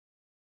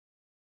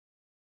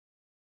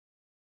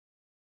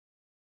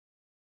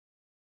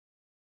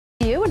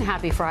You and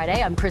happy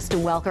Friday. I'm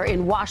Kristen Welker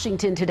in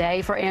Washington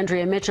today for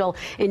Andrea Mitchell.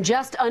 In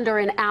just under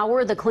an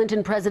hour, the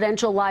Clinton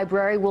Presidential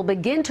Library will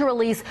begin to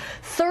release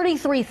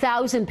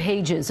 33,000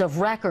 pages of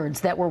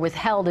records that were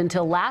withheld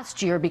until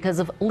last year because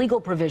of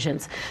legal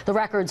provisions. The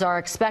records are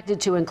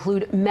expected to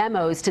include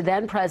memos to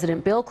then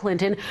President Bill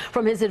Clinton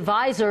from his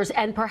advisors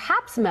and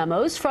perhaps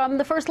memos from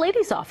the First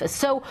Lady's office.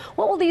 So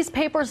what will these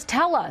papers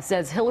tell us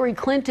as Hillary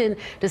Clinton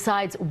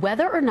decides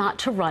whether or not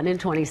to run in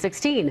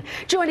 2016?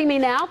 Joining me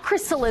now,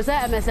 Chris Cillizza,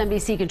 MSNBC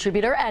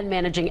contributor and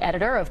managing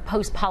editor of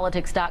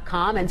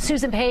postpolitics.com, and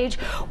Susan Page,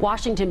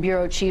 Washington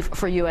bureau chief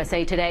for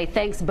USA Today.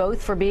 Thanks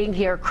both for being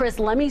here. Chris,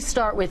 let me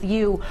start with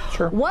you.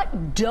 Sure.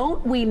 What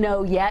don't we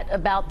know yet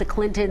about the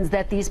Clintons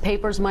that these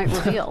papers might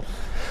reveal?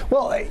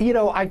 Well, you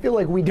know, I feel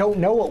like we don't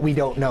know what we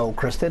don't know,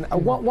 Kristen.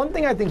 One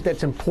thing I think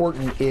that's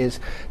important is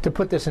to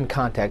put this in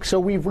context.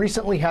 So we've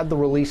recently had the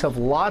release of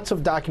lots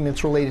of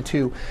documents related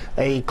to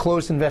a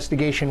closed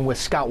investigation with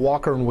Scott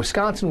Walker in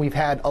Wisconsin. We've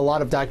had a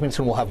lot of documents,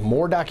 and we'll have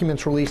more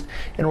documents released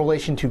in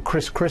relation to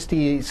Chris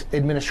Christie's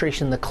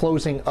administration, the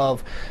closing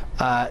of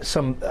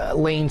some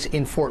lanes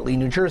in Fort Lee,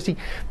 New Jersey.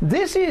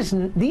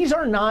 These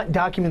are not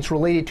documents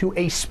related to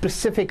a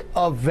specific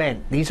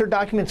event. These are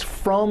documents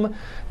from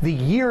the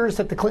years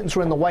that the Clintons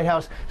were in the White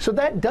House. So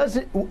that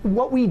doesn't,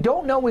 what we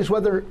don't know is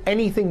whether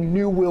anything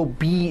new will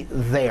be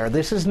there.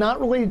 This is not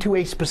related to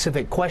a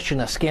specific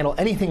question, a scandal,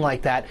 anything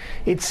like that.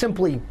 It's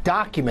simply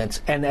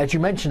documents. And as you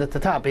mentioned at the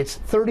top, it's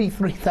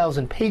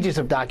 33,000 pages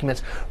of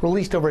documents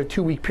released over a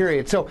 2-week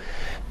period. So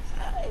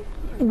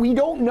we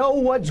don't know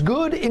what's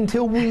good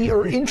until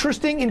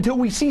until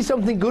we see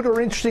something good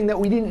or interesting that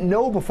we didn't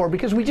know before,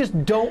 because we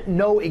just don't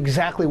know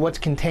exactly what's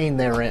contained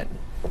therein.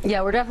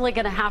 Yeah, we're definitely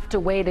going to have to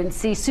wait and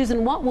see.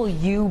 Susan, what will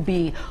you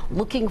be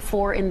looking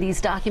for in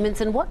these documents,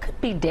 and what could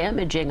be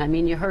damaging? I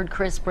mean, you heard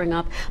Chris bring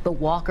up the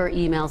Walker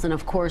emails and,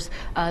 of course,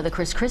 the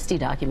Chris Christie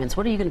documents.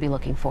 What are you going to be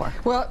looking for?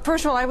 Well,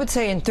 first of all, I would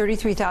say in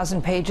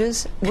 33,000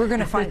 pages, we're going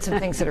to find some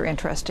things that are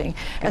interesting,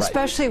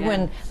 especially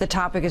when the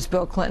topic is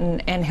Bill Clinton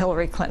and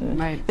Hillary Clinton.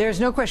 Right. There's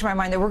no question in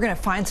my mind that we're going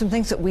to find some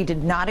things that we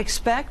did not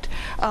expect.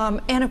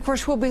 And, of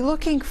course, we'll be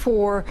looking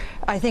for,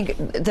 I think,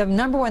 the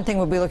number one thing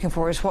we'll be looking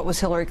for is what was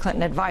Hillary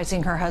Clinton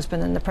advising her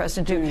husband and the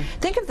president do.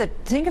 Think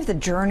of the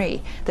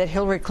journey that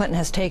Hillary Clinton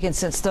has taken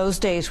since those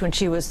days when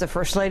she was the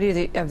First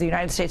Lady of the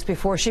United States,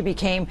 before she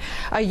became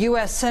a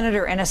U.S.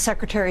 Senator and a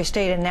Secretary of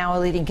State and now a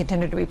leading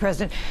contender to be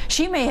president.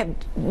 She may have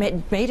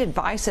made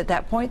advice at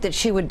that point that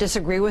she would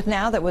disagree with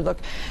now, that would look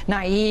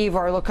naive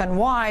or look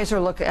unwise or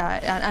look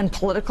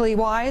unpolitically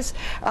wise.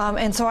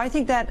 And so I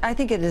think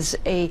it is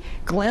a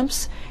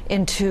glimpse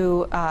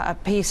into a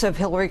piece of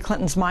Hillary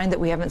Clinton's mind that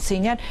we haven't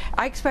seen yet.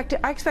 I expect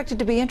it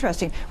to be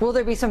interesting. Will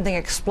there be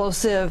something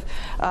explosive?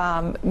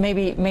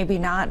 Maybe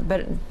not,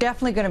 but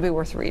definitely going to be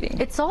worth reading.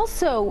 It's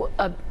also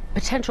a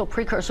potential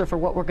precursor for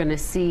what we're going to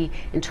see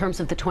in terms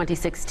of the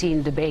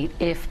 2016 debate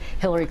if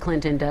Hillary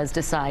Clinton does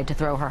decide to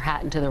throw her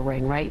hat into the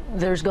ring, right?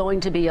 There's going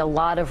to be a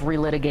lot of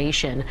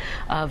relitigation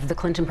of the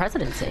Clinton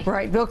presidency.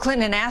 Right. Bill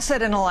Clinton, an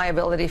asset and a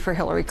liability for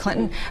Hillary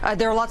Clinton.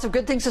 There are lots of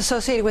good things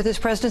associated with his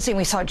presidency, and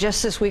we saw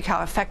just this week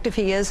how effective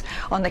he is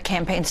on the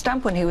campaign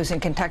stump when he was in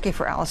Kentucky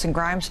for Allison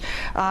Grimes.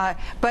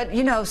 But,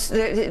 you know,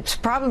 it's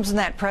problems in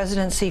that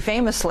presidency,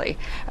 famously,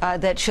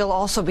 that she'll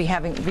also be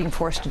being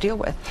forced to deal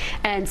with.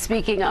 And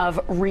speaking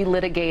of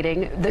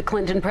relitigating the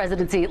Clinton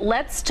presidency,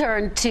 let's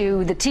turn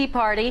to the Tea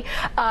Party.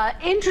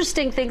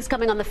 Interesting things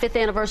coming on the 5th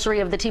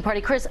anniversary of the Tea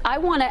Party. Chris, I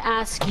want to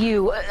ask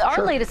you,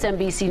 our latest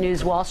NBC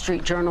News Wall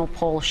Street Journal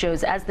poll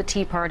shows as the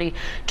Tea Party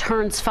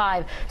turns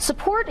 5,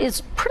 support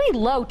is pretty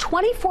low.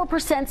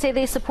 24% say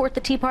they support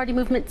the Tea Party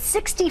movement.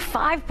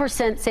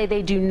 65% say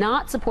they do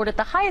not support it.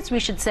 The highest, we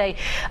should say,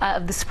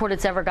 of the support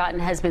it's ever gotten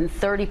has been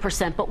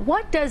 30%. But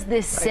what does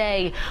this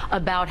say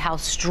about how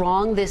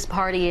strong this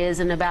party is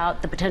and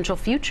about the potential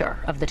future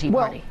of the Tea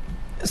Party?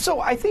 So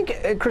I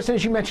think, Kristen,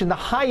 as you mentioned, the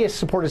highest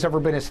support has ever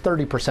been is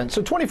 30%.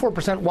 So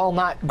 24%, while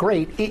not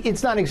great,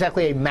 it's not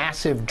exactly a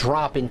massive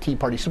drop in Tea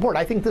Party support.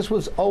 I think this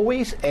was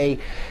always a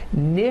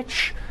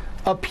niche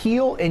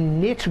appeal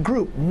and niche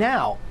group.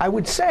 Now, I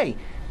would say,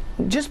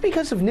 just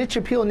because of niche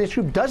appeal and niche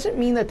group doesn't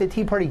mean that the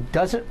Tea Party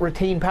doesn't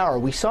retain power.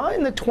 We saw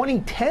in the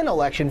 2010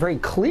 election very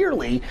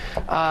clearly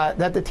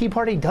that the Tea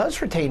Party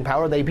does retain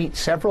power. They beat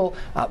several.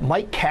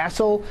 Mike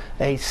Castle,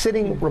 a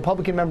sitting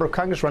Republican member of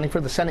Congress running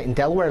for the Senate in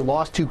Delaware,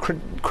 lost to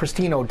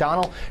Christine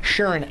O'Donnell.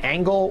 Sharon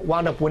Angle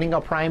wound up winning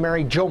a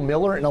primary. Joe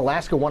Miller in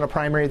Alaska won a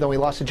primary, though he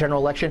lost the general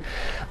election.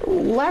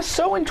 Less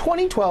so in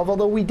 2012,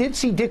 although we did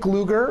see Dick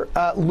Lugar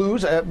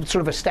lose, a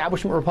sort of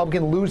establishment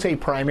Republican, lose a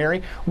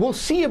primary. We'll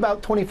see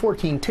about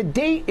 2014.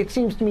 date, it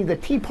seems to me the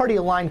Tea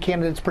Party-aligned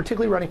candidates,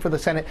 particularly running for the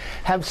Senate,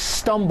 have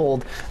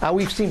stumbled.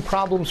 We've seen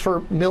problems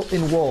for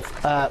Milton Wolf,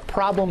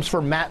 problems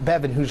for Matt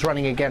Bevin, who's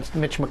running against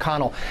Mitch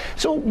McConnell.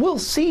 So we'll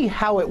see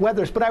how it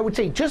weathers. But I would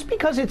say just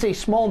because it's a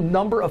small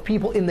number of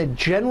people in the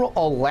general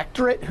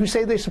electorate who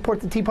say they support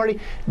the Tea Party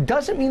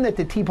doesn't mean that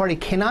the Tea Party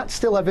cannot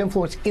still have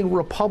influence in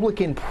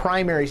Republican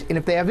primaries. And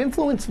if they have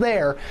influence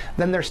there,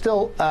 then they're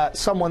still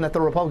someone that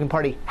the Republican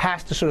Party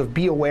has to sort of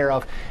be aware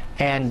of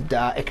and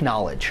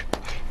acknowledge.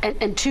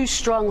 And two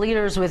strong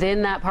leaders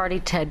within that party,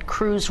 Ted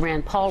Cruz,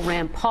 Rand Paul.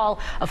 Rand Paul,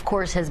 of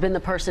course, has been the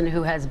person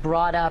who has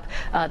brought up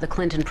the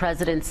Clinton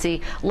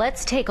presidency.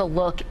 Let's take a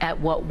look at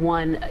what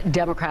one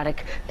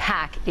Democratic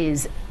PAC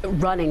is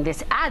running,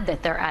 this ad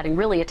that they're adding,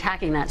 really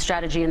attacking that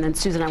strategy. And then,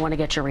 Susan, I want to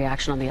get your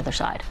reaction on the other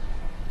side.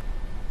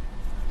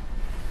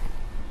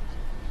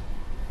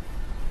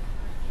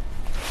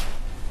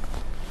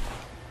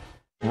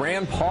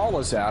 Rand Paul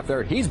is out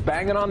there. He's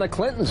banging on the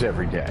Clintons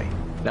every day.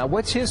 Now,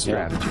 what's his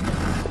strategy?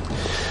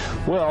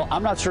 Well,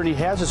 I'm not certain he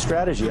has a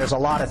strategy. There's a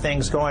lot of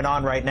things going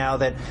on right now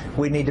that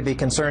we need to be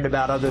concerned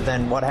about other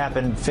than what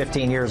happened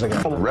 15 years ago.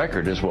 The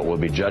record is what will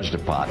be judged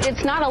upon.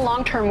 It's not a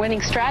long-term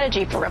winning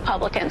strategy for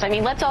Republicans. I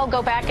mean, let's all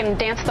go back and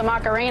dance the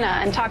Macarena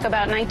and talk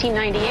about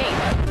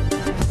 1998.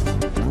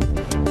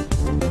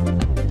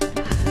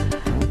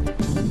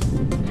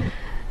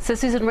 So,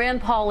 Susan,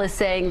 Rand Paul is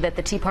saying that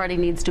the Tea Party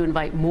needs to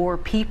invite more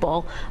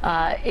people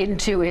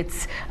into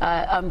its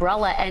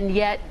umbrella, and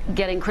yet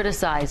getting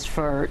criticized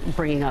for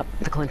bringing up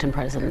the Clinton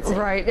presidency.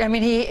 Right. I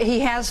mean, he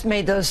has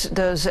made those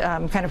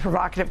kind of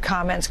provocative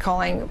comments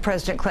calling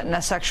President Clinton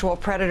a sexual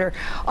predator.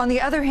 On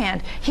the other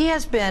hand, he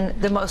has been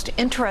the most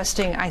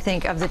interesting, I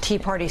think, of the Tea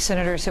Party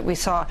senators that we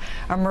saw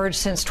emerge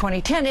since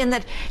 2010, in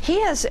that he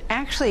has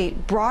actually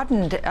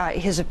broadened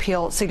his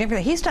appeal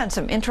significantly. He's done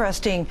some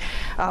interesting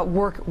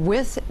work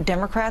with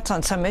Democrats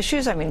on some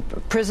issues. I mean,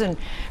 prison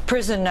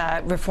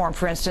reform,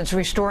 for instance,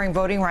 restoring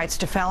voting rights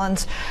to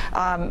felons.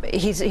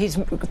 He's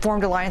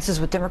formed alliances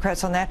with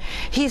Democrats on that.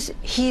 He's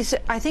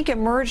I think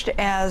emerged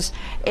as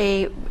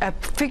a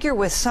figure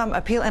with some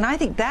appeal, and I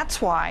think that's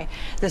why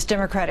this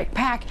Democratic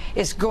PAC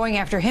is going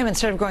after him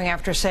instead of going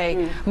after,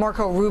 say,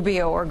 Marco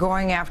Rubio or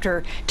going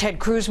after Ted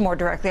Cruz more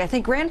directly. I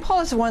think Rand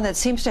Paul is the one that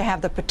seems to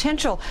have the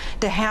potential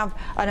to have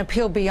an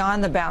appeal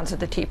beyond the bounds of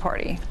the Tea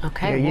Party.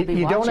 Okay, yeah, we'll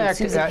you don't act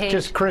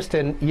just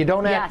Kristen. You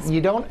don't act. Yes.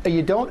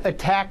 You don't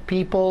attack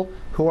people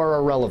who are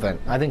irrelevant.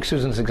 I think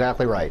Susan's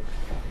exactly right.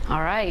 All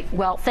right.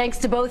 Well, thanks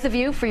to both of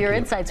you for your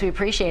insights. We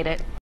appreciate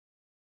it.